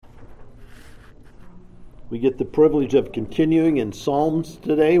We get the privilege of continuing in Psalms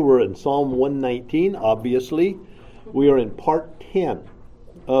today. We're in Psalm 119, obviously. We are in part 10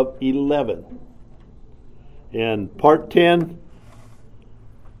 of 11. And part 10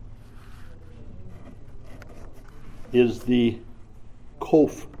 is the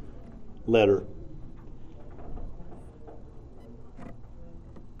Kof letter.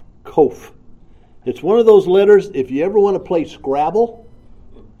 Kof. It's one of those letters, if you ever want to play Scrabble,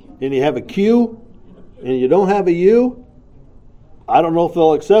 and you have a Q, and you don't have a U, I don't know if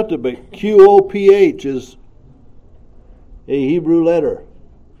they'll accept it, but Q-O-P-H is a Hebrew letter.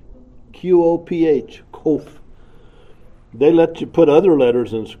 Q-O-P-H, Kof. They let you put other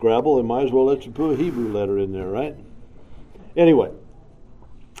letters in Scrabble. They might as well let you put a Hebrew letter in there, right? Anyway,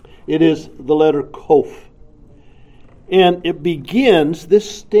 it is the letter Kof. And it begins, this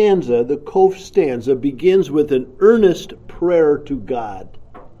stanza, the Kof stanza, begins with an earnest prayer to God.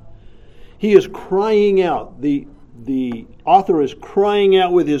 He is crying out. The author is crying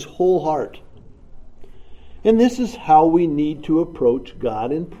out with his whole heart. And this is how we need to approach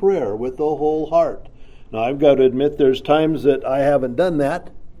God in prayer, with the whole heart. Now, I've got to admit there's times that I haven't done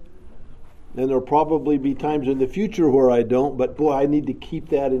that. And there'll probably be times in the future where I don't. But boy, I need to keep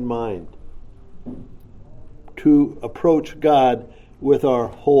that in mind. To approach God with our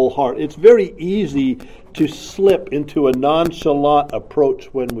whole heart. It's very easy to slip into a nonchalant approach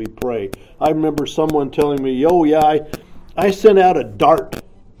when we pray. I remember someone telling me, I sent out a dart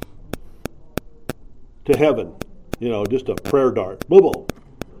to heaven. Just a prayer dart. Boom,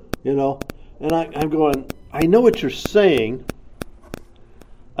 boom. And I'm going, I know what you're saying.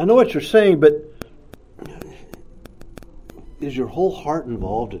 But is your whole heart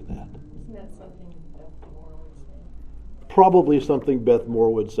involved in that? Isn't that something Beth Moore would say? Probably something Beth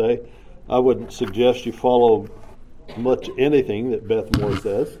Moore would say. I wouldn't suggest you follow much anything that Beth Moore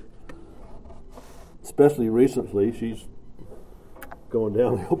says. Especially recently, she's going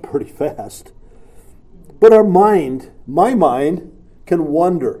downhill pretty fast. But my mind, can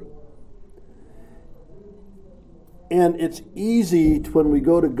wander. And it's easy when we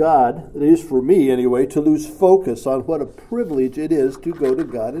go to God, it is for me anyway, to lose focus on what a privilege it is to go to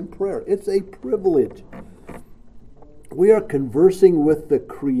God in prayer. It's a privilege. We are conversing with the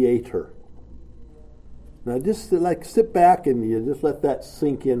Creator. Now just sit back and you just let that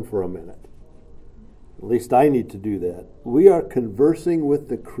sink in for a minute. At least I need to do that. We are conversing with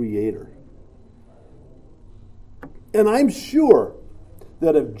the Creator. And I'm sure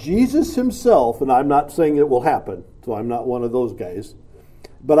that if Jesus himself, and I'm not saying it will happen, so I'm not one of those guys,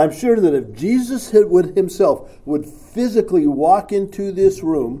 but I'm sure that if Jesus himself would physically walk into this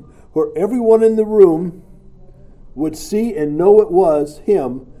room, where everyone in the room would see and know it was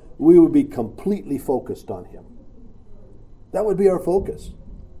him, we would be completely focused on him. That would be our focus.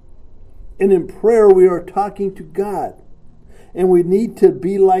 And in prayer, we are talking to God. And we need to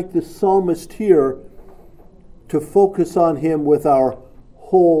be like the psalmist here, to focus on him with our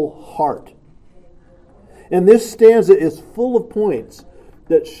whole heart. And this stanza is full of points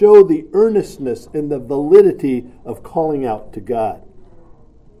that show the earnestness and the validity of calling out to God.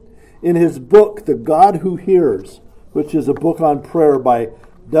 In his book, The God Who Hears, which is a book on prayer by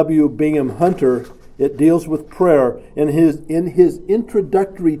W. Bingham Hunter, it deals with prayer. In his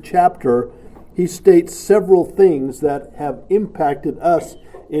introductory chapter, he states several things that have impacted us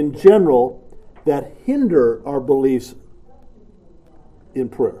in general that hinder our beliefs in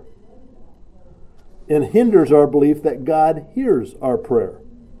prayer. And hinders our belief that God hears our prayer.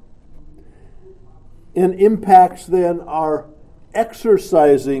 And impacts then our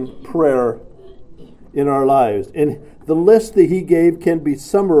exercising prayer in our lives. And the list that he gave can be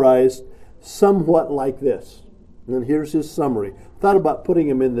summarized somewhat like this. And here's his summary. Thought about putting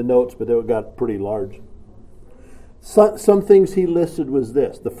them in the notes, but they got pretty large. Some things he listed was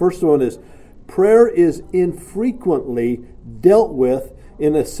this. The first one is, prayer is infrequently dealt with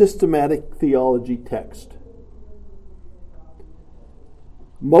in a systematic theology text.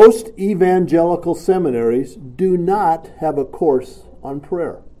 Most evangelical seminaries do not have a course on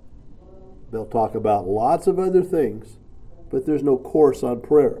prayer. They'll talk about lots of other things, but there's no course on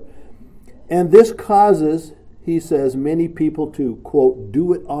prayer. And this causes, he says, many people to, quote,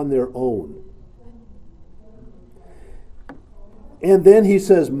 do it on their own. And then he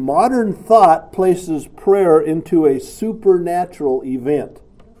says, modern thought places prayer into a supernatural event,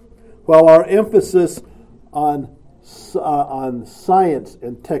 while our emphasis on science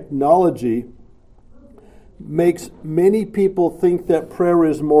and technology makes many people think that prayer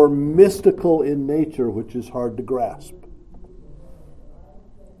is more mystical in nature, which is hard to grasp.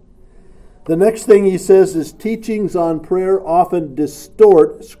 The next thing he says is teachings on prayer often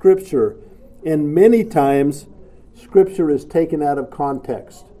distort Scripture And many times, Scripture is taken out of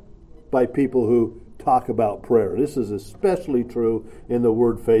context by people who talk about prayer. This is especially true in the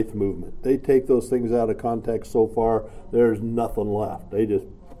Word Faith movement. They take those things out of context so far, there's nothing left. They just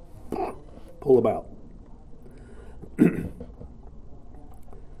pull them out.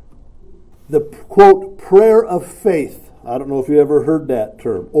 The, quote, prayer of faith. I don't know if you ever heard that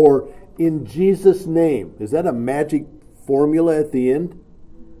term. Or in Jesus' name. Is that a magic formula at the end?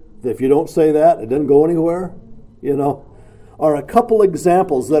 If you don't say that, it doesn't go anywhere? You know? Are a couple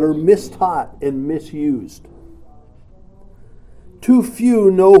examples that are mistaught and misused. Too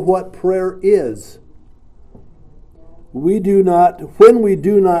few know what prayer is. When we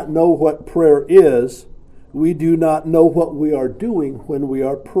do not know what prayer is, we do not know what we are doing when we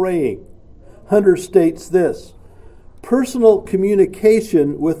are praying. Hunter states this: personal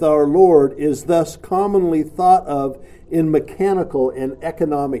communication with our Lord is thus commonly thought of in mechanical and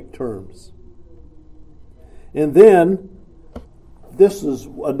economic terms. And then, this is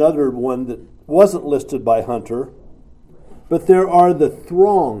another one that wasn't listed by Hunter, but there are the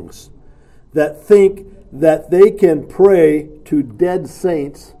throngs that think that they can pray to dead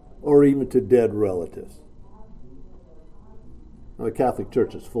saints or even to dead relatives. Now, the Catholic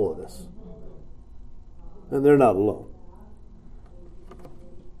Church is full of this. And they're not alone.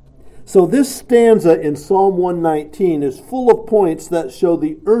 So this stanza in Psalm 119 is full of points that show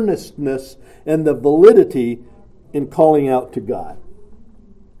the earnestness and the validity in calling out to God.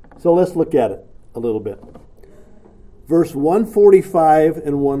 So let's look at it a little bit. Verse 145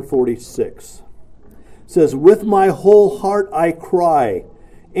 and 146 says, "With my whole heart I cry,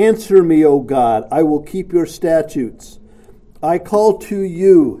 answer me, O God, I will keep your statutes. I call to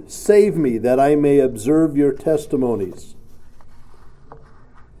you, save me, that I may observe your testimonies."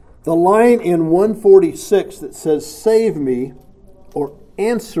 The line in 146 that says, "save me," or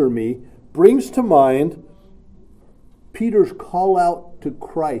 "answer me," brings to mind Peter's call out to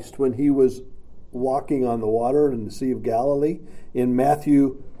Christ when he was walking on the water in the Sea of Galilee in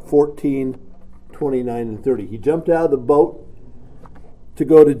Matthew 14, 29 and 30. He jumped out of the boat to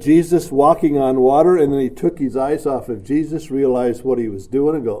go to Jesus walking on water, and then he took his eyes off of Jesus, realized what he was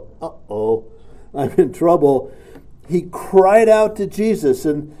doing, and go, uh-oh, I'm in trouble. He cried out to Jesus,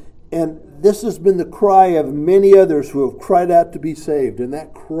 and this has been the cry of many others who have cried out to be saved, and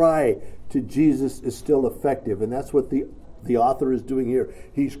that cry to Jesus is still effective, and that's what the author is doing here.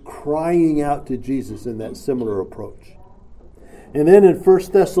 He's crying out to Jesus in that similar approach. And then in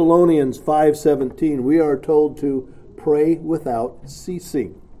 1 Thessalonians 5:17, we are told to pray without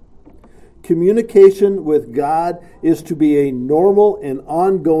ceasing. Communication with God is to be a normal and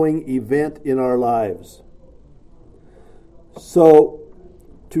ongoing event in our lives. So,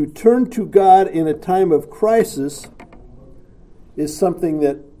 to turn to God in a time of crisis is something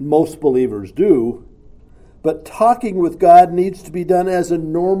that most believers do, but talking with God needs to be done as a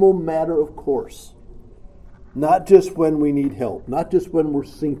normal matter of course. Not just when we need help, not just when we're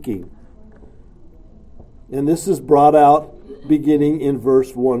sinking. And this is brought out beginning in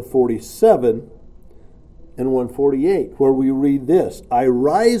verse 147 and 148, where we read this: "I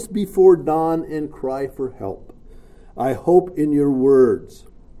rise before dawn and cry for help. I hope in your words.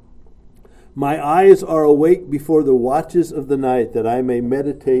 My eyes are awake before the watches of the night, that I may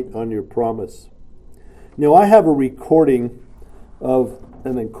meditate on your promise." Now, I have a recording of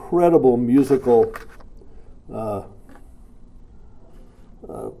an incredible musical, a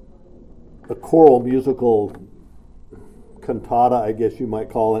choral musical cantata, I guess you might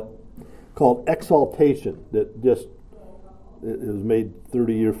call it, called Exaltation, that just it was made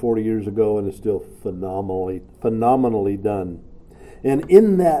 30 or 40 years ago and is still phenomenally done. And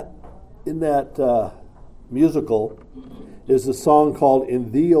in that musical is a song called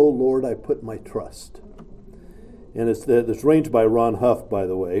 "In Thee, O Lord, I Put My Trust." And it's arranged by Ron Huff, by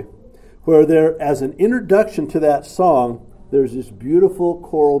the way, where there, as an introduction to that song, there's this beautiful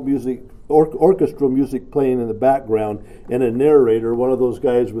choral music, orchestral music playing in the background, and a narrator, one of those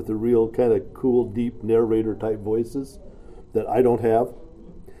guys with the real kind of cool, deep narrator type voices that I don't have.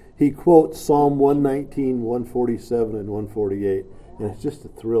 He quotes Psalm 119, 147, and 148, and it's just a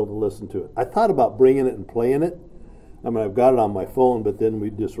thrill to listen to it. I thought about bringing it and playing it. I mean, I've got it on my phone, but then we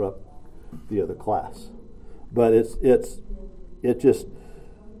disrupt the other class. But it just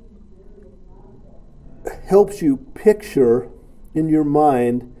helps you picture in your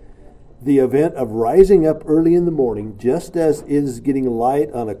mind the event of rising up early in the morning, just as it is getting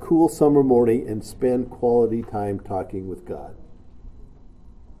light on a cool summer morning, and spend quality time talking with God.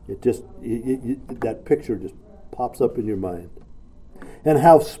 That picture just pops up in your mind. And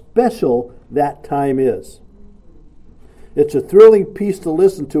how special that time is. It's a thrilling piece to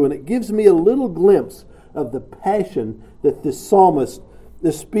listen to, and it gives me a little glimpse of the passion that this psalmist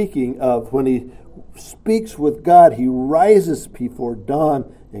is speaking of. When he speaks with God, he rises before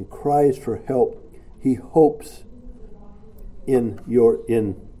dawn and cries for help. He hopes in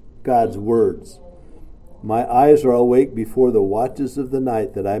God's words. My eyes are awake before the watches of the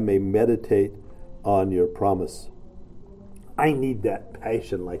night, that I may meditate on your promise. I need that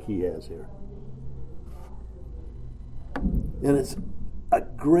passion like he has here. And it's a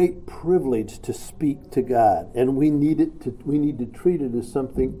great privilege to speak to God, and we need to treat it as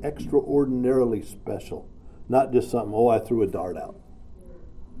something extraordinarily special, not just something, I threw a dart out.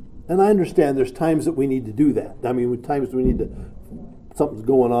 And I understand there's times that we need to do that. I mean, times we need to, something's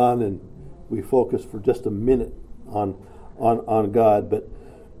going on and we focus for just a minute on God, but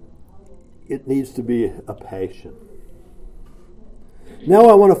it needs to be a passion. Now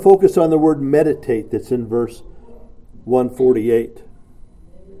I want to focus on the word meditate that's in verse 148.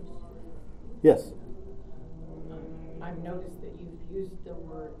 Yes? I've noticed that you've used the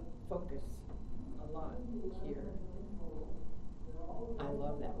word focus a lot here. I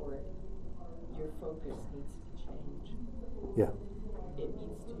love that word. Your focus needs to change. Yeah. It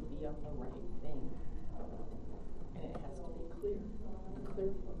needs to be on the right thing. And it has to be clear. A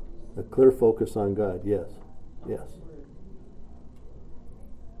clear focus. A clear focus on God, yes. Yes.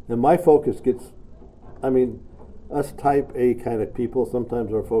 And my focus gets, us type A kind of people,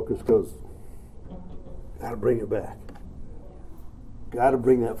 sometimes our focus goes, got to bring it back. Got to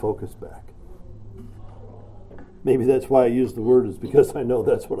bring that focus back. Maybe that's why I use the word, is because I know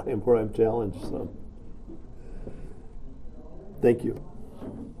that's what where I'm challenged. So, thank you.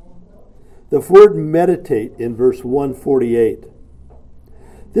 The word meditate in verse 148.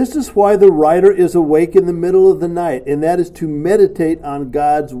 This is why the writer is awake in the middle of the night, and that is to meditate on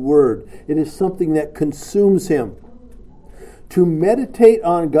God's word. It is something that consumes him. To meditate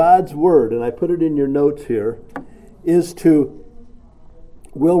on God's word, and I put it in your notes here,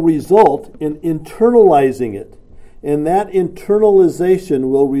 will result in internalizing it. And that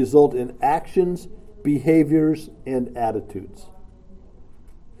internalization will result in actions, behaviors, and attitudes.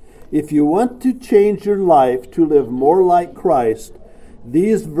 If you want to change your life to live more like Christ,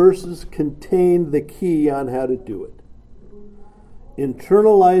 these verses contain the key on how to do it.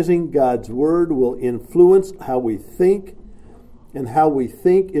 Internalizing God's word will influence how we think, and how we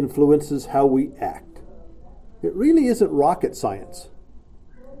think influences how we act. It really isn't rocket science.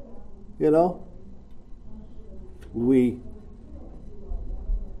 We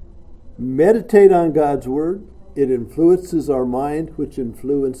meditate on God's word. It influences our mind, which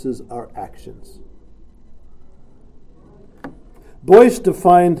influences our actions. Boyce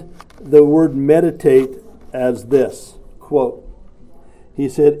defined the word meditate as this, quote, he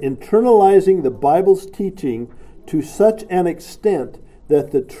said, internalizing the Bible's teaching to such an extent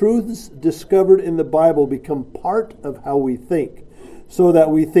that the truths discovered in the Bible become part of how we think, so that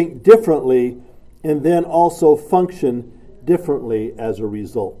we think differently and then also function differently as a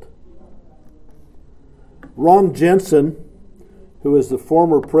result. Ron Jensen, who is the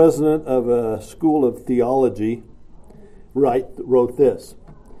former president of a school of theology, wrote this: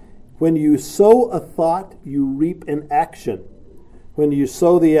 when you sow a thought, you reap an action. When you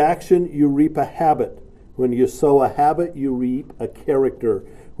sow the action, you reap a habit. When you sow a habit, you reap a character.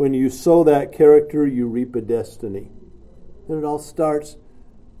 When you sow that character, you reap a destiny. And it all starts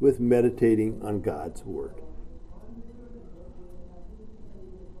with meditating on God's word.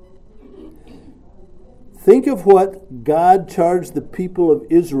 Think of what God charged the people of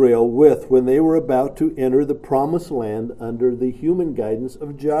Israel with when they were about to enter the promised land under the human guidance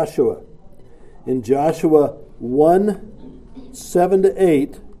of Joshua. In Joshua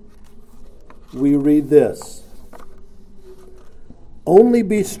 1:7-8, we read this: only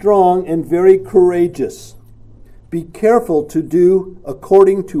be strong and very courageous. Be careful to do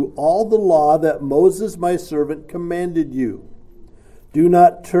according to all the law that Moses my servant commanded you. Do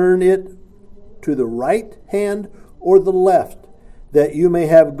not turn it to the right hand or the left, that you may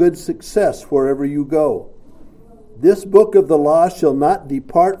have good success wherever you go. This book of the law shall not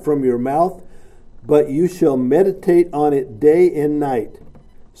depart from your mouth, but you shall meditate on it day and night,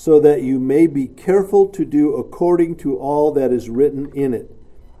 so that you may be careful to do according to all that is written in it.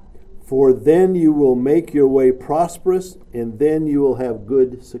 For then you will make your way prosperous, and then you will have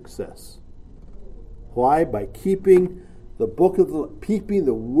good success. Why? By keeping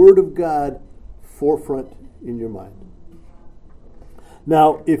the Word of God forefront in your mind.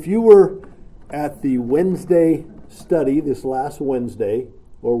 Now, if you were at the Wednesday study this last Wednesday,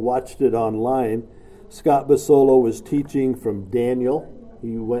 or watched it online, Scott Basolo was teaching from Daniel.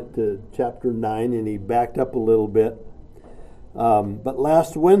 He went to chapter 9 and he backed up a little bit. But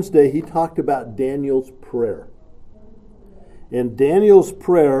last Wednesday, he talked about Daniel's prayer. In Daniel's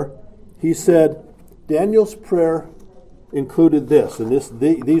prayer, he said, Daniel's prayer included this, and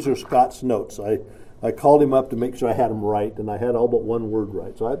these are Scott's notes. I called him up to make sure I had them right, and I had all but one word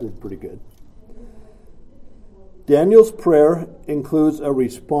right, so I did pretty good. Daniel's prayer includes a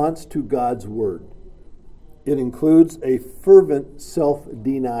response to God's word. It includes a fervent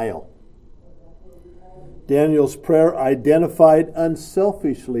self-denial. Daniel's prayer identified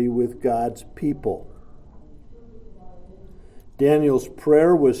unselfishly with God's people. Daniel's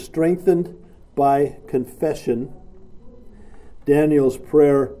prayer was strengthened by confession. Daniel's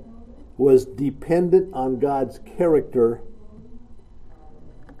prayer was dependent on God's character.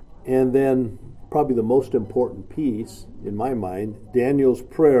 And then, probably the most important piece, in my mind, Daniel's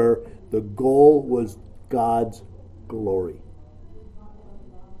prayer, the goal was God's glory.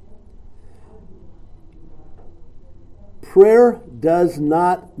 Prayer does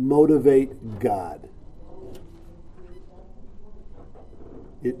not motivate God.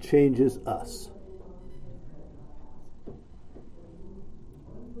 It changes us.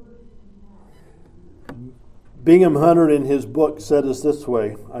 Bingham Hunter in his book said us this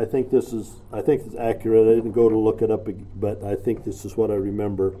way. I think it's accurate. I didn't go to look it up, but I think this is what I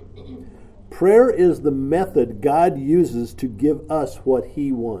remember. Prayer is the method God uses to give us what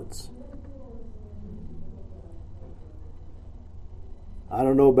He wants. I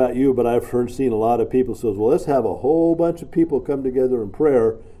don't know about you, but I've seen a lot of people say, well, let's have a whole bunch of people come together in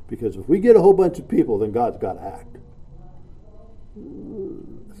prayer, because if we get a whole bunch of people, then God's got to act.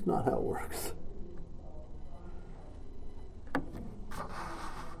 That's not how it works.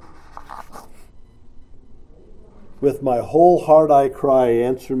 With my whole heart I cry,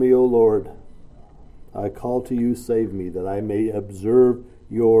 answer me, O Lord. I call to you, save me, that I may observe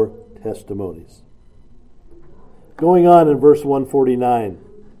your testimonies. Going on in verse 149,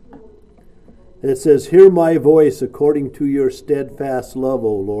 it says, hear my voice according to your steadfast love,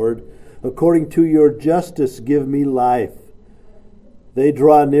 O Lord. According to your justice give me life. They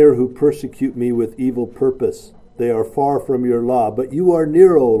draw near who persecute me with evil purpose. They are far from your law, but you are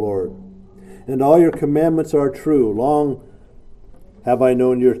near, O Lord. And all your commandments are true. Long have I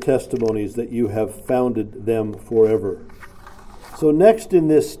known your testimonies, that you have founded them forever. So next in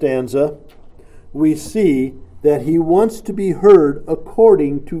this stanza, we see that he wants to be heard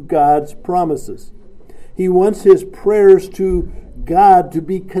according to God's promises. He wants his prayers to God to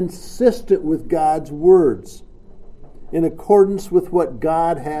be consistent with God's words, in accordance with what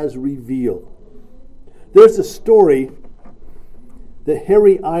God has revealed. There's a story that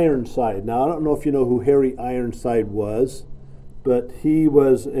Harry Ironside, now I don't know if you know who Harry Ironside was, but he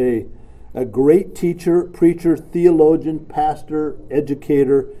was a great teacher, preacher, theologian, pastor,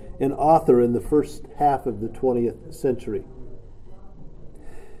 educator, and author in the first half of the 20th century.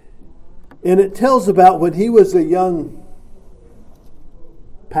 And it tells about when he was a young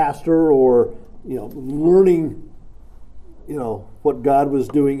pastor, or learning what God was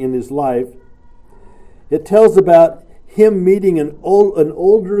doing in his life. It tells about him meeting an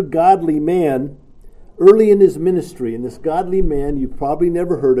older godly man early in his ministry. And this godly man, you've probably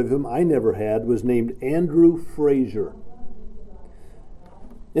never heard of him, I never had, was named Andrew Fraser.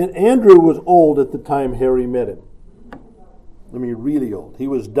 And Andrew was old at the time Harry met him. I mean, really old. He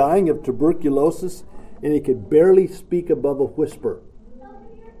was dying of tuberculosis, and he could barely speak above a whisper.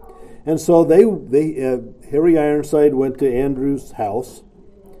 And so Harry Ironside went to Andrew's house,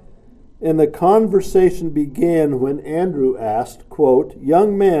 and the conversation began when Andrew asked, quote,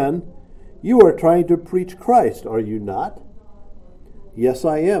 young man, you are trying to preach Christ, are you not? Yes,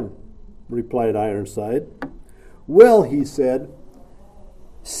 I am, replied Ironside. Well, he said,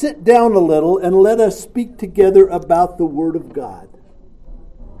 sit down a little and let us speak together about the Word of God.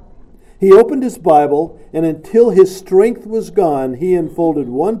 He opened his Bible, and until his strength was gone, he unfolded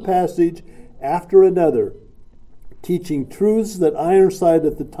one passage after another, teaching truths that Ironside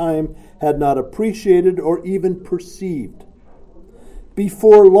at the time had not appreciated or even perceived.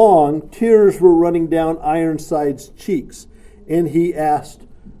 Before long, tears were running down Ironside's cheeks, and he asked,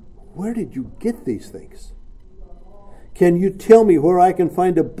 where did you get these things? Can you tell me where I can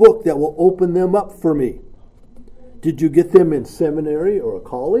find a book that will open them up for me? Did you get them in seminary or a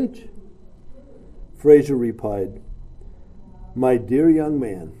college? Fraser replied, my dear young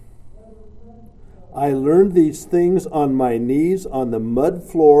man, I learned these things on my knees on the mud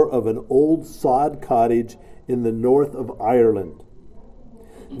floor of an old sod cottage in the north of Ireland.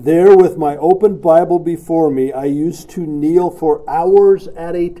 There, with my open Bible before me, I used to kneel for hours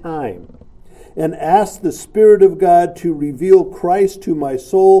at a time and ask the Spirit of God to reveal Christ to my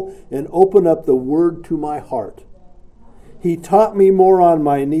soul and open up the Word to my heart. He taught me more on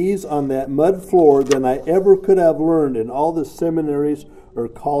my knees on that mud floor than I ever could have learned in all the seminaries or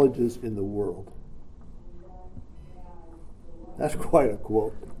colleges in the world. That's quite a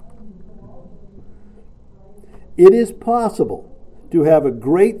quote. It is possible to have a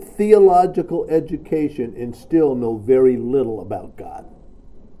great theological education and still know very little about God.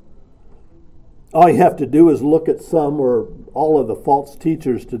 All you have to do is look at some or all of the false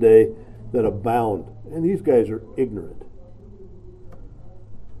teachers today that abound. And these guys are ignorant.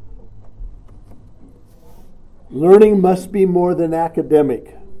 Learning must be more than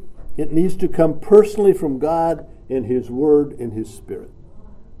academic. It needs to come personally from God and His Word and His Spirit.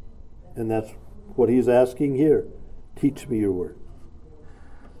 And that's what He's asking here. Teach me your Word.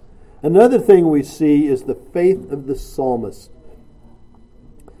 Another thing we see is the faith of the psalmist.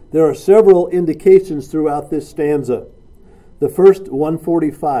 There are several indications throughout this stanza. The first,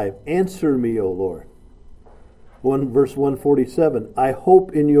 145, answer me, O Lord. Verse 147, I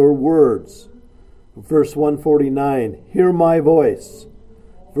hope in your words. Verse 149, hear my voice.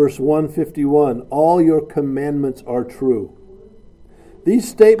 Verse 151, all your commandments are true. These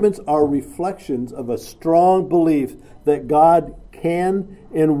statements are reflections of a strong belief that God can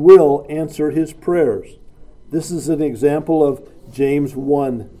and will answer his prayers. This is an example of James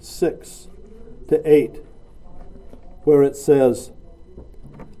 1:6-8, where it says,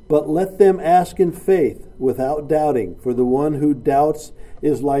 but let them ask in faith without doubting, for the one who doubts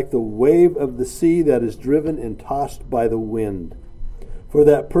is like the wave of the sea that is driven and tossed by the wind. For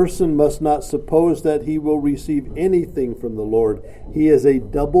that person must not suppose that he will receive anything from the Lord. He is a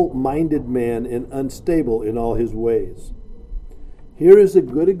double-minded man and unstable in all his ways. Here is a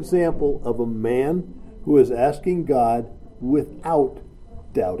good example of a man who is asking God without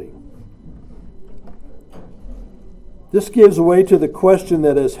doubting. This gives way to the question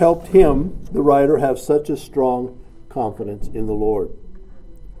that has helped him, the writer, have such a strong confidence in the Lord.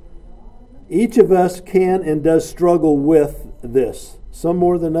 Each of us can and does struggle with this, some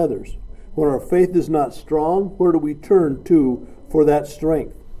more than others. When our faith is not strong, where do we turn to for that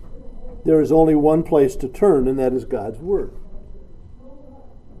strength? There is only one place to turn, and that is God's Word.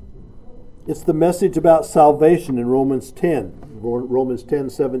 It's the message about salvation in Romans 10. Romans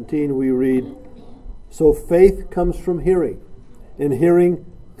 10:17 we read, so faith comes from hearing, and hearing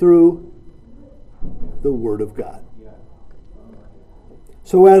through the Word of God.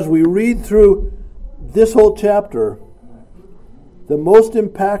 So as we read through this whole chapter, the most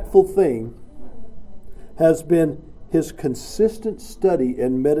impactful thing has been his consistent study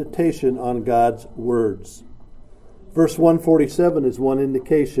and meditation on God's words. Verse 147 is one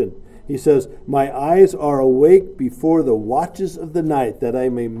indication. He says, my eyes are awake before the watches of the night, that I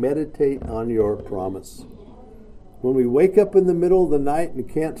may meditate on your promise. When we wake up in the middle of the night and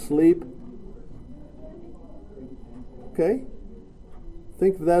can't sleep, okay,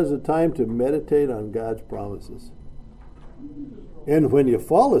 think of that as a time to meditate on God's promises. And when you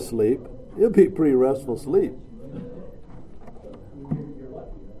fall asleep, it'll be pretty restful sleep.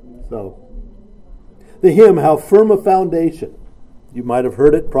 So, the hymn, How Firm a Foundation, you might have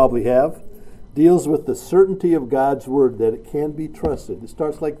heard it, probably have, deals with the certainty of God's Word, that it can be trusted. It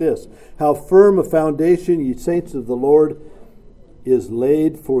starts like this. How firm a foundation, ye saints of the Lord, is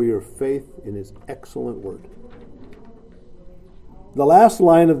laid for your faith in His excellent Word. The last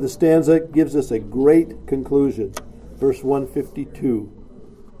line of the stanza gives us a great conclusion. Verse 152.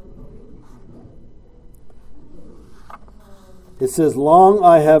 It says, long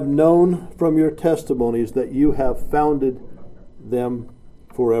I have known from your testimonies that you have founded them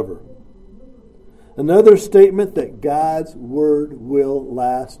forever. Another statement that God's Word will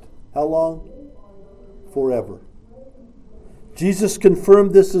last, how long? Forever. Jesus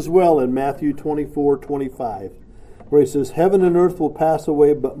confirmed this as well in Matthew 24:25, where he says, heaven and earth will pass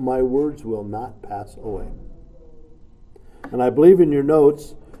away, but my words will not pass away. And I believe in your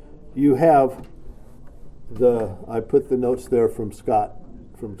notes, you have I put the notes there from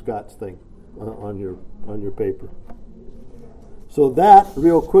Scott's thing on your paper. So that,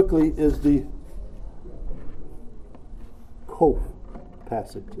 real quickly, is the Kof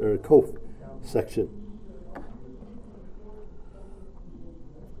passage, or Kof section.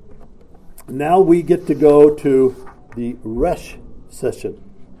 Now we get to go to the Resh session,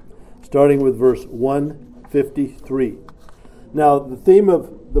 starting with verse 153. Now, the theme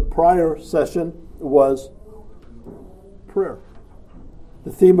of the prior session was prayer.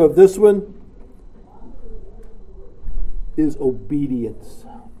 The theme of this one is obedience.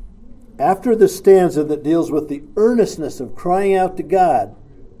 After the stanza that deals with the earnestness of crying out to God,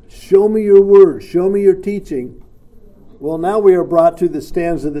 show me your word, show me your teaching, well, now we are brought to the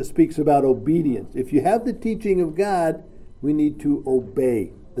stanza that speaks about obedience. If you have the teaching of God, We need to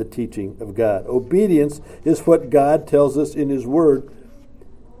obey the teaching of God. Obedience is what God tells us in His Word.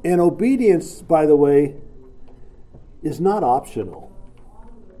 And obedience, by the way, is not optional.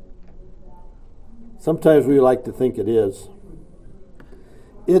 Sometimes we like to think it is.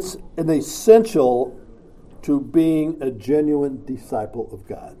 It's an essential to being a genuine disciple of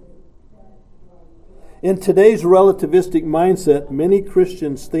God. In today's relativistic mindset, many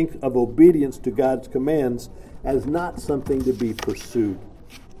Christians think of obedience to God's commands as not something to be pursued.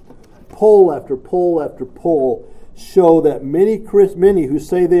 Poll after poll after poll show that many who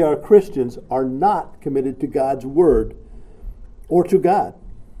say they are Christians are not committed to God's Word or to God.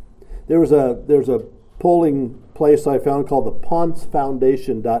 There's a polling place I found called the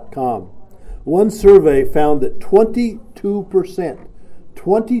poncefoundation.com. One survey found that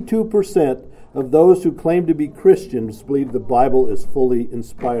 22% of those who claim to be Christians believe the Bible is fully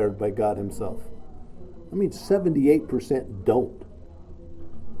inspired by God Himself. I mean, 78% don't.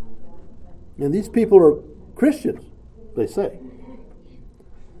 And these people are Christians, they say.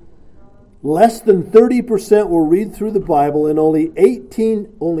 Less than 30% will read through the Bible, and only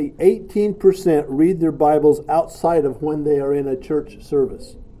 18% read their Bibles outside of when they are in a church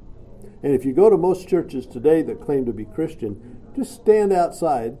service. And if you go to most churches today that claim to be Christian, just stand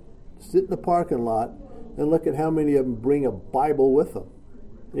outside, sit in the parking lot, and look at how many of them bring a Bible with them.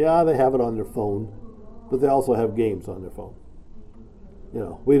 Yeah, they have it on their phone, but they also have games on their phone.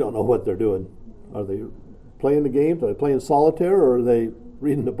 We don't know what they're doing. Are they playing the games? Are they playing solitaire, or are they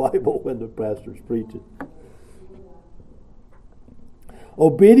reading the Bible when the pastor's preaching?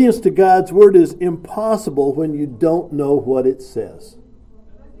 Obedience to God's Word is impossible when you don't know what it says.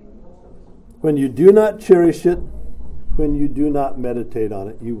 When you do not cherish it, when you do not meditate on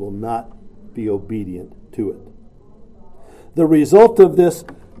it, you will not be obedient to it. The result of this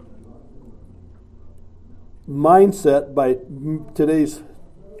mindset by today's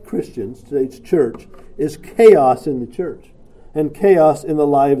Christians, today's church, is chaos in the church and chaos in the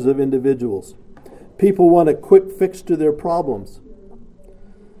lives of individuals. People want a quick fix to their problems,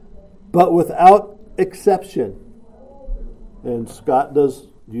 but without exception. And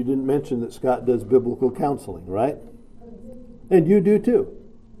you didn't mention that Scott does biblical counseling, right? And you do too.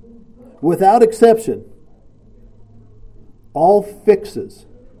 Without exception, all fixes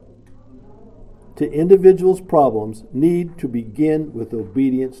to individuals' problems need to begin with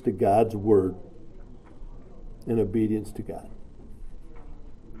obedience to God's Word and obedience to God.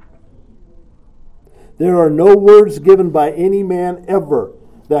 There are no words given by any man ever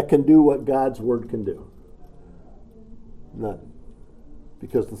that can do what God's Word can do. None.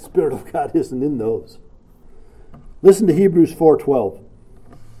 Because the Spirit of God isn't in those. Listen to Hebrews 4:12.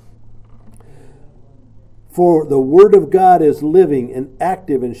 For the Word of God is living and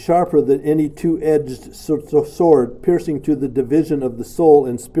active and sharper than any two-edged sword, piercing to the division of the soul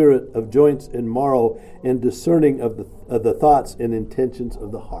and spirit, of joints and marrow, and discerning of the thoughts and intentions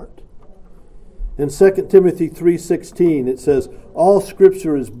of the heart. In 2 Timothy 3:16 it says, all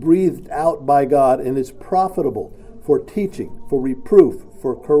Scripture is breathed out by God and is profitable for teaching, for reproof,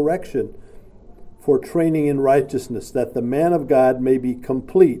 for correction, for training in righteousness, that the man of God may be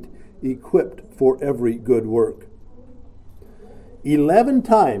complete, equipped for every good work. 11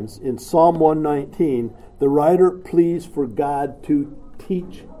 times in Psalm 119, the writer pleads for God to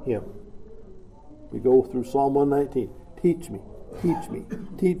teach him. We go through Psalm 119. Teach me, teach me,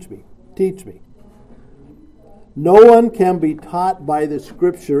 teach me, teach me. No one can be taught by the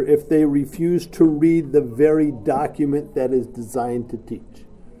Scripture if they refuse to read the very document that is designed to teach.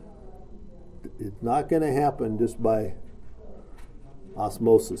 It's not going to happen just by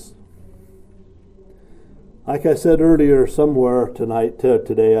osmosis. Like I said earlier, somewhere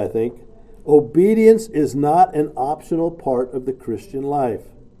today, I think, obedience is not an optional part of the Christian life.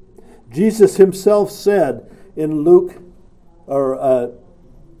 Jesus Himself said in Luke,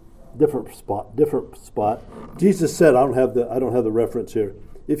 different spot. Jesus said, I don't have the reference here.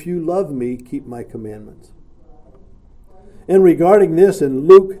 If you love me, keep my commandments. And regarding this, in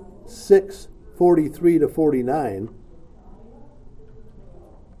Luke 6:43-49,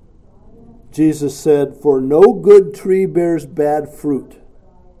 Jesus said, for no good tree bears bad fruit,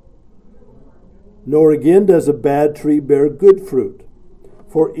 nor again does a bad tree bear good fruit,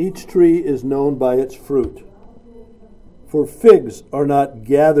 for each tree is known by its fruit. For figs are not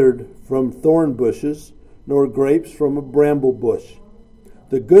gathered from thorn bushes, nor grapes from a bramble bush.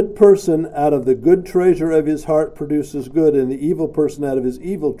 The good person out of the good treasure of his heart produces good, and the evil person out of his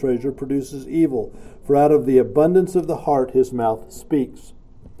evil treasure produces evil. For out of the abundance of the heart his mouth speaks.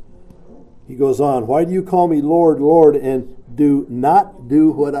 He goes on, why do you call me Lord, Lord, and do not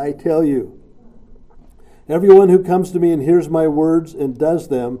do what I tell you? Everyone who comes to me and hears my words and does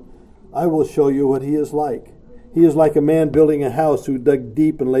them, I will show you what he is like. He is like a man building a house who dug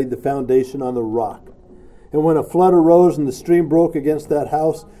deep and laid the foundation on the rock. And when a flood arose and the stream broke against that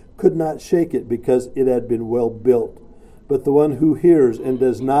house, could not shake it because it had been well built. But the one who hears and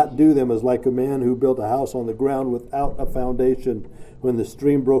does not do them is like a man who built a house on the ground without a foundation. When the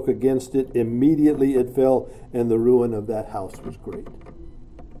stream broke against it, immediately it fell, and the ruin of that house was great.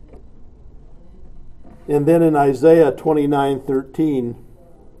 And then in Isaiah 29:13,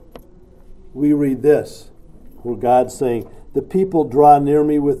 we read this, where God's saying, the people draw near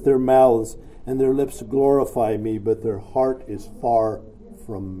me with their mouths, and their lips glorify me, but their heart is far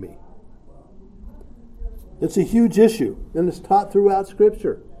from me. It's a huge issue, and it's taught throughout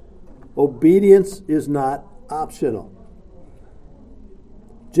Scripture. Obedience is not optional.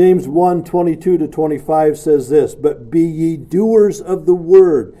 James 1:22-25 says this, but be ye doers of the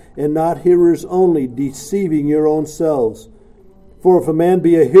word, and not hearers only, deceiving your own selves. For if a man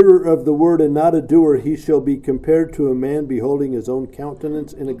be a hearer of the word and not a doer, he shall be compared to a man beholding his own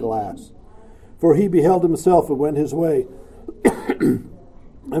countenance in a glass. For he beheld himself and went his way,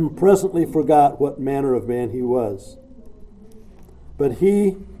 and presently forgot what manner of man he was. But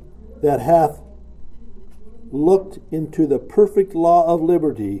he that hath looked into the perfect law of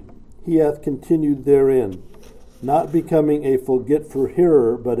liberty, he hath continued therein, not becoming a forgetful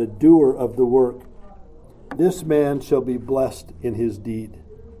hearer, but a doer of the work. This man shall be blessed in his deed.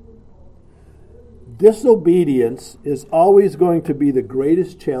 Disobedience is always going to be the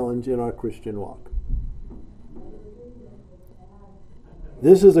greatest challenge in our Christian walk.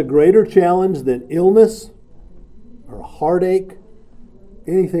 This is a greater challenge than illness or heartache,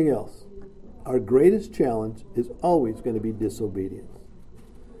 anything else. Our greatest challenge is always going to be disobedience.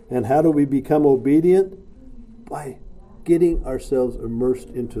 And how do we become obedient? By getting ourselves immersed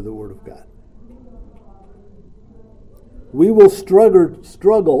into the Word of God. We will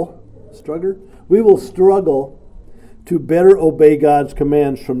struggle to better obey God's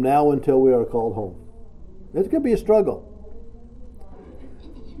commands from now until we are called home. It's going to be a struggle.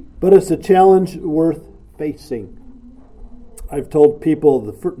 But it's a challenge worth facing. I've told people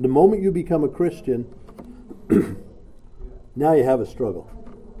the moment you become a Christian, now you have a struggle.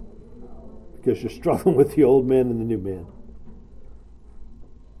 Because you're struggling with the old man and the new man.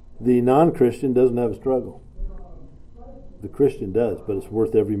 The non-Christian doesn't have a struggle. The Christian does, but it's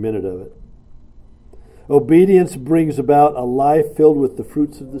worth every minute of it. Obedience brings about a life filled with the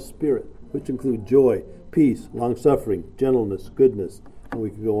fruits of the Spirit, which include joy, peace, long-suffering, gentleness, goodness, and we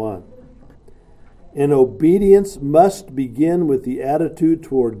can go on. And obedience must begin with the attitude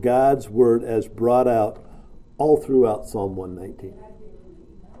toward God's Word as brought out all throughout Psalm 119.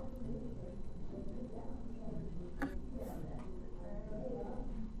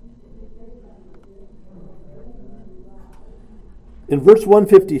 In verse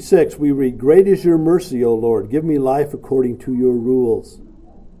 156, we read, great is your mercy, O Lord. Give me life according to your rules.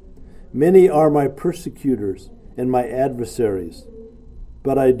 Many are my persecutors and my adversaries,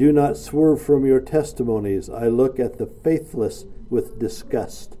 but I do not swerve from your testimonies. I look at the faithless with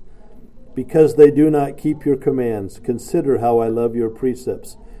disgust, because they do not keep your commands. Consider how I love your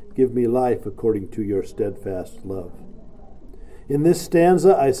precepts. Give me life according to your steadfast love. In this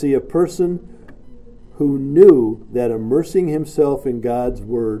stanza, I see a person who knew that immersing himself in God's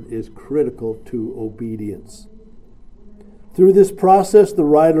Word is critical to obedience. Through this process, the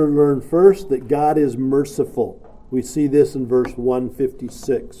writer learned first that God is merciful. We see this in verse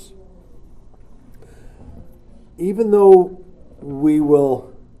 156. Even though we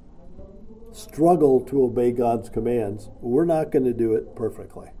will struggle to obey God's commands, we're not going to do it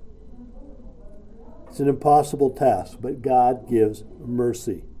perfectly. It's an impossible task, but God gives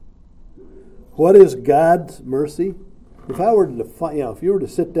mercy. What is God's mercy? If I were to define, if you were to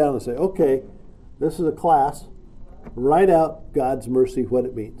sit down and say, okay, this is a class, write out God's mercy, what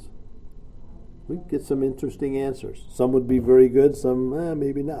it means. We'd get some interesting answers. Some would be very good, some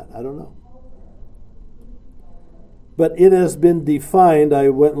maybe not. I don't know. But it has been defined. I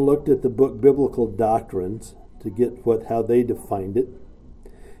went and looked at the book Biblical Doctrines to get how they defined it.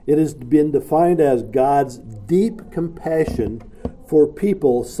 It has been defined as God's deep compassion for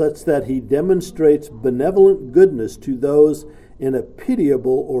people such that he demonstrates benevolent goodness to those in a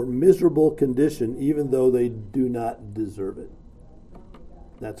pitiable or miserable condition, even though they do not deserve it.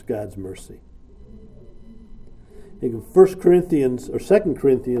 That's God's mercy. In 2 Corinthians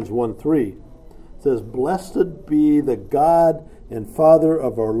 1:3 says, blessed be the God and Father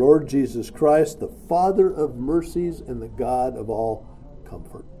of our Lord Jesus Christ, the Father of mercies and the God of all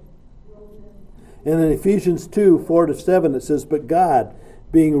comfort. And in Ephesians 2:4-7 it says, but God,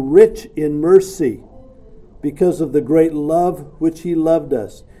 being rich in mercy, because of the great love which he loved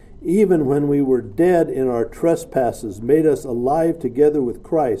us, even when we were dead in our trespasses, made us alive together with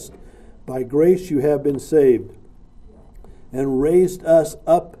Christ. By grace you have been saved, and raised us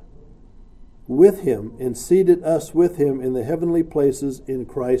up with him, and seated us with him in the heavenly places in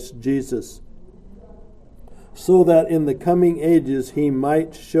Christ Jesus, so that in the coming ages he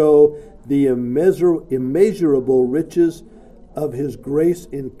might show the immeasurable riches of his grace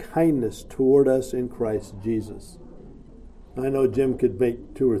and kindness toward us in Christ Jesus. I know Jim could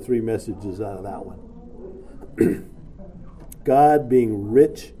make 2 or 3 messages out of that one. God being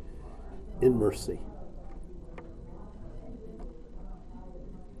rich in mercy.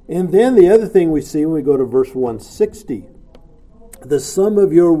 And then the other thing we see when we go to verse 160, the sum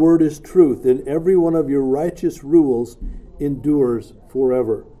of your word is truth, and every one of your righteous rules endures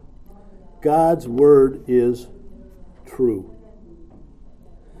forever. God's word is true.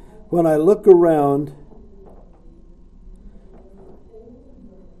 When I look around,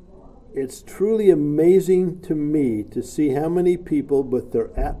 it's truly amazing to me to see how many people put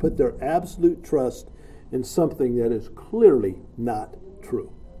their absolute trust in something that is clearly not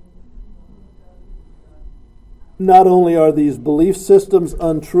true. Not only are these belief systems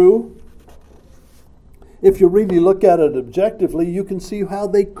untrue, if you really look at it objectively, you can see how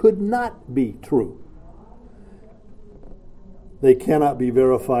they could not be true. They cannot be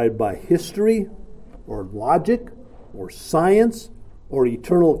verified by history or logic or science or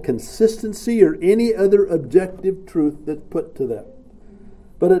eternal consistency or any other objective truth that's put to them.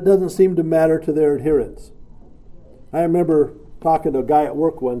 But it doesn't seem to matter to their adherents. I remember talking to a guy at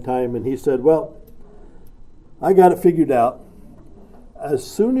work one time, and he said, well, I got it figured out. As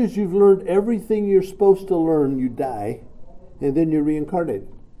soon as you've learned everything you're supposed to learn, you die, and then you're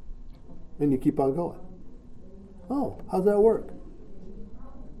reincarnated. And you keep on going. Oh, how's that work?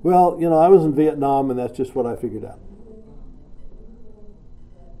 Well, I was in Vietnam, and that's just what I figured out.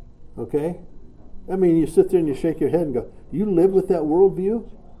 Okay? I mean, you sit there and you shake your head and go, you live with that worldview?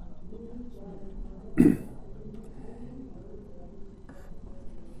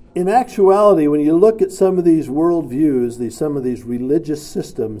 In actuality, when you look at some of these worldviews, some of these religious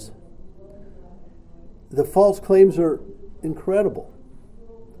systems, the false claims are incredible.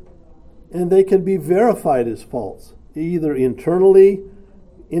 And they can be verified as false, either internally,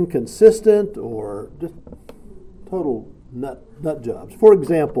 inconsistent, or just total nut jobs. For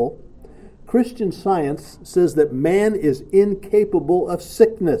example, Christian Science says that man is incapable of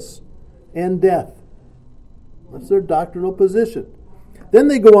sickness and death. That's their doctrinal position. Then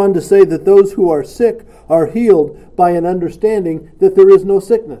they go on to say that those who are sick are healed by an understanding that there is no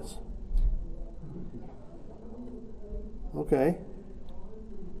sickness. Okay.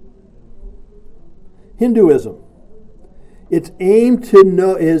 Hinduism. Its aim to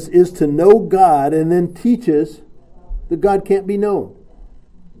know is to know God, and then teaches that God can't be known.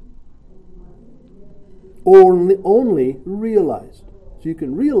 Only realized. So you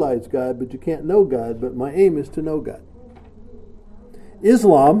can realize God, but you can't know God, but my aim is to know God.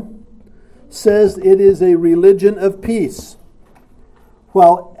 Islam says it is a religion of peace,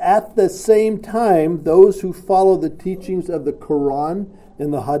 while at the same time, those who follow the teachings of the Quran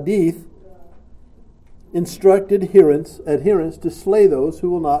and the Hadith instruct adherents to slay those who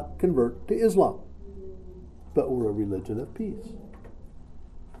will not convert to Islam. But we're a religion of peace.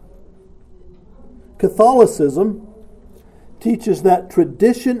 Catholicism teaches that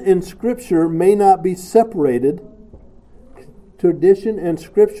tradition and Scripture may not be separated. Tradition and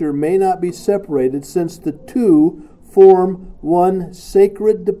Scripture may not be separated, since the two form one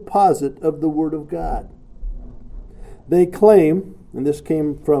sacred deposit of the Word of God. They claim, and this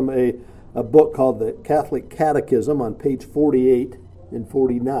came from a book called the Catholic Catechism on page 48 and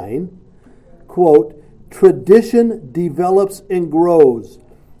 49, quote, tradition develops and grows.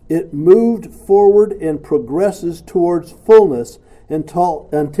 It moved forward and progresses towards fullness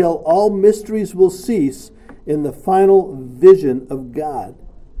until all mysteries will cease in the final vision of God.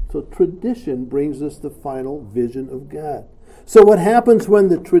 So tradition brings us the final vision of God. So what happens when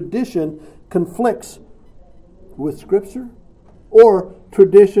the tradition conflicts with Scripture, or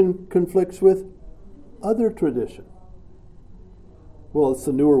tradition conflicts with other tradition? Well, it's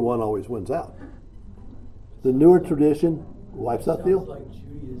the newer one always wins out. The newer tradition wipes out the old. Sounds like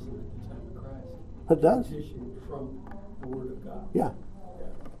Judaism at the time of Christ. It does. Tradition from the Word of God. Yeah.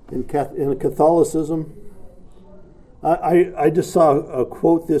 In Catholicism, I just saw a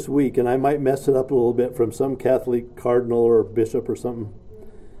quote this week, and I might mess it up a little bit, from some Catholic cardinal or bishop or something,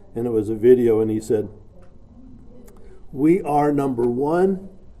 and it was a video, and he said, we are number one,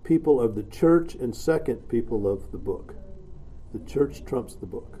 people of the church, and second, people of the book. The church trumps the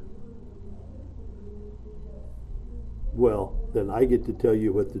book. Well, then I get to tell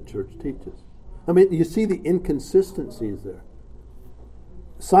you what the church teaches. I mean, you see the inconsistencies there.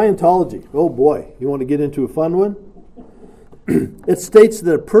 Scientology, oh boy, you want to get into a fun one? It states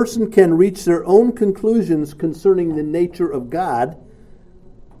that a person can reach their own conclusions concerning the nature of God,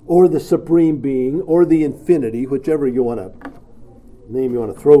 or the supreme being, or the infinity, whichever you want to name you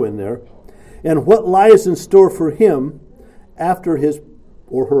want to throw in there, and what lies in store for him after his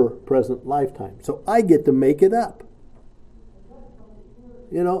or her present lifetime. So I get to make it up.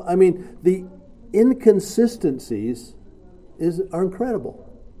 You know, I mean, the inconsistencies are incredible.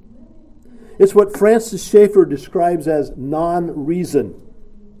 It's what Francis Schaeffer describes as non-reason.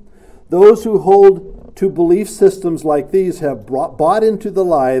 Those who hold to belief systems like these have bought into the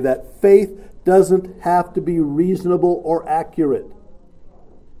lie that faith doesn't have to be reasonable or accurate.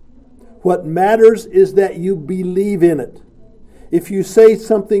 What matters is that you believe in it. If you say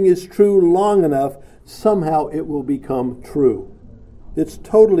something is true long enough, somehow it will become true. It's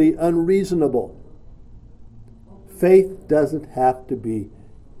totally unreasonable. Faith doesn't have to be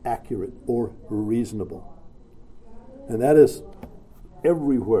accurate or reasonable. And that is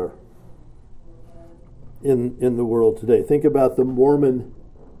everywhere in the world today. Think about the Mormon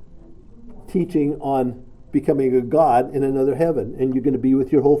teaching on becoming a god in another heaven, and you're going to be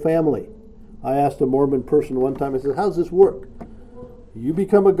with your whole family. I asked a Mormon person one time, I said, how's this work? You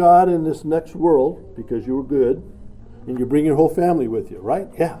become a god in this next world because you were good, and you bring your whole family with you, right?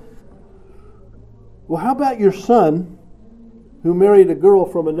 Yeah. Well, how about your son who married a girl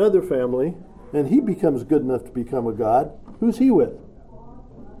from another family, and he becomes good enough to become a god? Who's he with?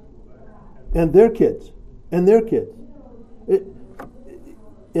 And their kids. And their kids.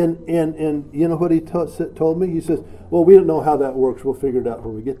 And you know what he told me? He says, well, we don't know how that works. We'll figure it out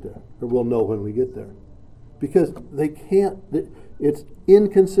when we get there. Or we'll know when we get there. Because they can't, it's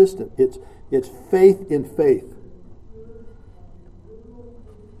inconsistent. It's faith in faith.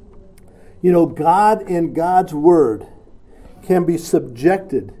 You know, God and God's Word can be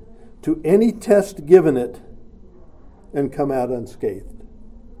subjected to any test given it and come out unscathed.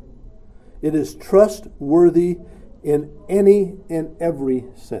 It is trustworthy in any and every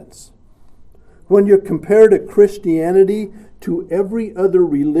sense. When you compare to Christianity to every other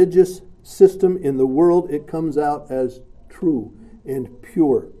religious system in the world, it comes out as true and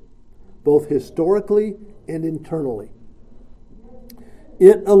pure, both historically and internally.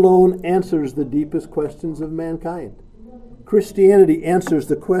 It alone answers the deepest questions of mankind. Christianity answers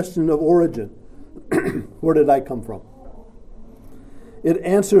the question of origin. Where did I come from? It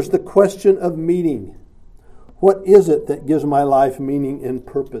answers the question of meaning. What is it that gives my life meaning and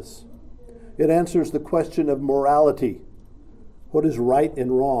purpose? It answers the question of morality. What is right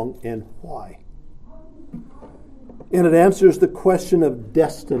and wrong and why? And it answers the question of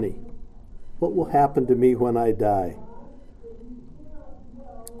destiny. What will happen to me when I die?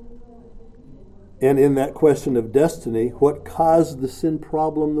 And in that question of destiny, what caused the sin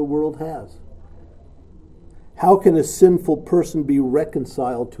problem the world has? How can a sinful person be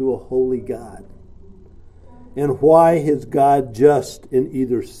reconciled to a holy God? And why is God just in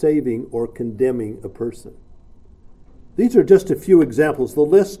either saving or condemning a person? These are just a few examples. The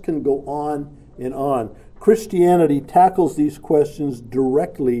list can go on and on. Christianity tackles these questions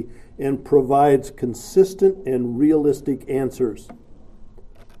directly and provides consistent and realistic answers.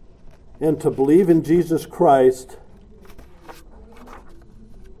 And to believe in Jesus Christ,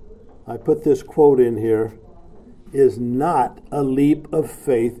 I put this quote in here, is not a leap of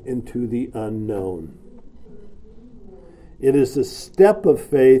faith into the unknown. It is a step of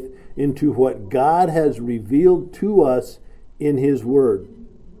faith into what God has revealed to us in His Word.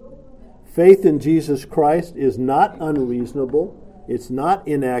 Faith in Jesus Christ is not unreasonable, it's not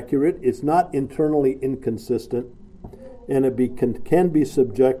inaccurate, it's not internally inconsistent, and it can be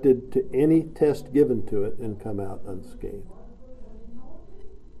subjected to any test given to it and come out unscathed.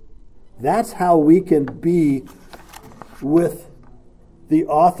 That's how we can be with the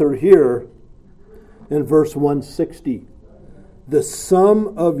author here in verse 160. The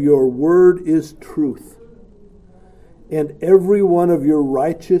sum of your word is truth, and every one of your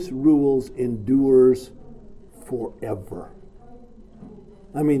righteous rules endures forever.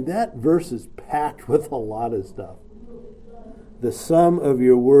 I mean, that verse is packed with a lot of stuff. The sum of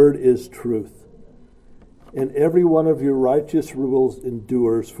your word is truth, and every one of your righteous rules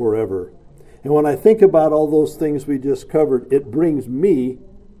endures forever. And when I think about all those things we just covered, it brings me,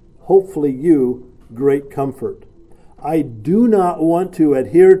 hopefully you, great comfort. I do not want to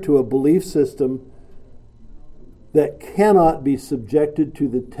adhere to a belief system that cannot be subjected to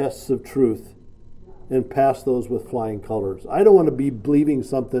the tests of truth and pass those with flying colors. I don't want to be believing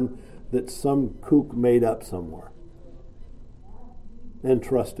something that some kook made up somewhere. and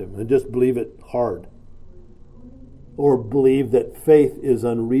trust Him and just believe it hard. Or believe that faith is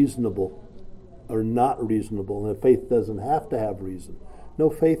unreasonable or not reasonable, and that faith doesn't have to have reason. No,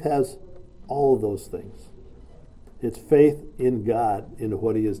 faith has all of those things. It's faith in God, in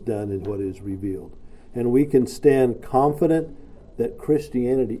what He has done and what He has revealed. And we can stand confident that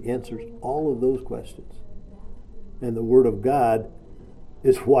Christianity answers all of those questions. And the Word of God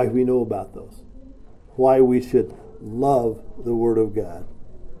is why we know about those. Why we should love the Word of God.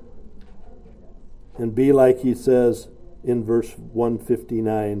 And be like He says in verse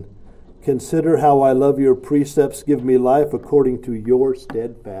 159, consider how I love your precepts, give me life according to your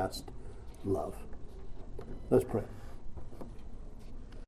steadfast love. Let's pray.